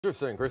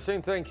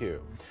Christine, thank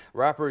you.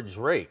 Rapper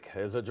Drake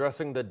is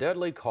addressing the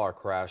deadly car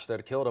crash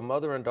that killed a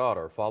mother and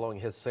daughter following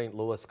his St.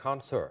 Louis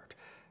concert.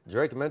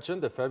 Drake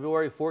mentioned the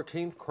February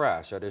 14th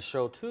crash at his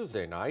show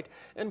Tuesday night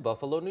in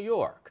Buffalo, New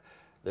York.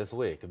 This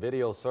week,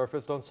 video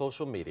surfaced on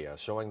social media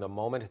showing the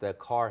moment that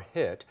car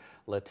hit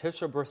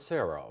Leticia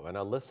Bracero and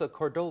Alyssa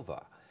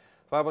Cordova.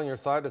 5 on Your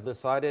Side has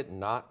decided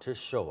not to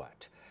show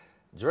it.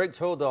 Drake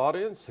told the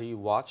audience he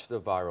watched the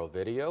viral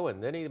video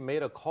and then he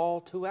made a call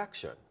to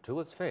action to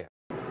his fans.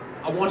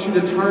 I want you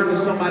to turn to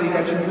somebody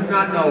that you do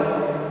not know.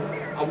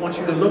 I want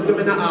you to look them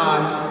in the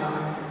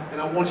eyes,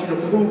 and I want you to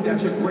prove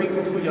that you're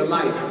grateful for your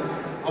life.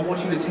 I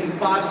want you to take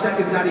 5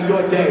 seconds out of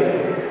your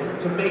day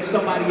to make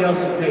somebody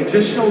else's day.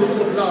 Just show them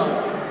some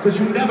love, because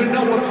you never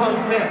know what comes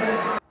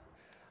next.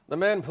 The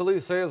man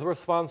police say is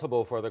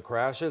responsible for the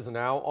crash is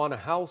now on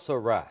house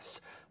arrest.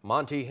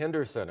 Monty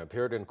Henderson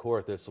appeared in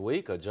court this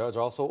week. A judge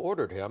also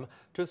ordered him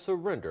to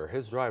surrender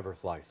his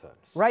driver's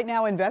license. Right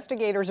now,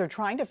 investigators are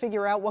trying to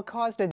figure out what caused a